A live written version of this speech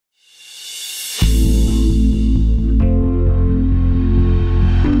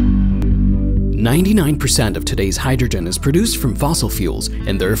99% of today's hydrogen is produced from fossil fuels,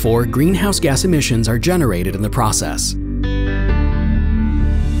 and therefore greenhouse gas emissions are generated in the process.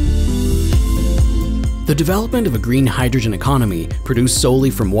 The development of a green hydrogen economy produced solely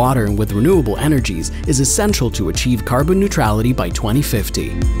from water and with renewable energies is essential to achieve carbon neutrality by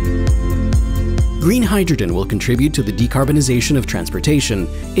 2050. Green hydrogen will contribute to the decarbonization of transportation,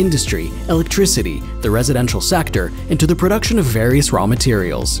 industry, electricity, the residential sector, and to the production of various raw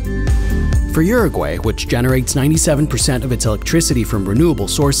materials. For Uruguay, which generates 97% of its electricity from renewable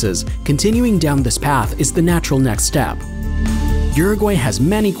sources, continuing down this path is the natural next step. Uruguay has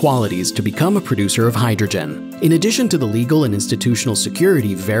many qualities to become a producer of hydrogen. In addition to the legal and institutional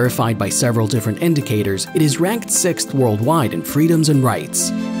security verified by several different indicators, it is ranked 6th worldwide in freedoms and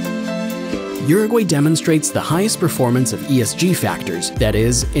rights. Uruguay demonstrates the highest performance of ESG factors, that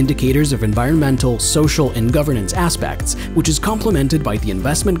is, indicators of environmental, social, and governance aspects, which is complemented by the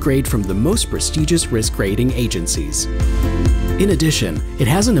investment grade from the most prestigious risk rating agencies. In addition, it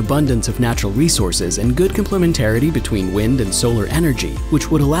has an abundance of natural resources and good complementarity between wind and solar energy,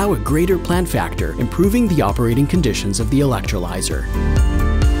 which would allow a greater plant factor, improving the operating conditions of the electrolyzer.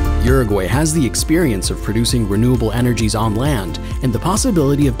 Uruguay has the experience of producing renewable energies on land and the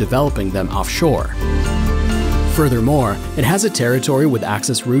possibility of developing them offshore. Furthermore, it has a territory with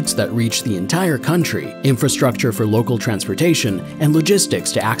access routes that reach the entire country, infrastructure for local transportation, and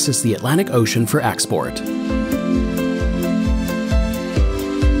logistics to access the Atlantic Ocean for export.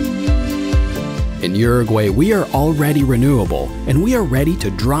 In Uruguay, we are already renewable, and we are ready to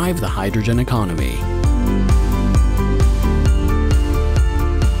drive the hydrogen economy.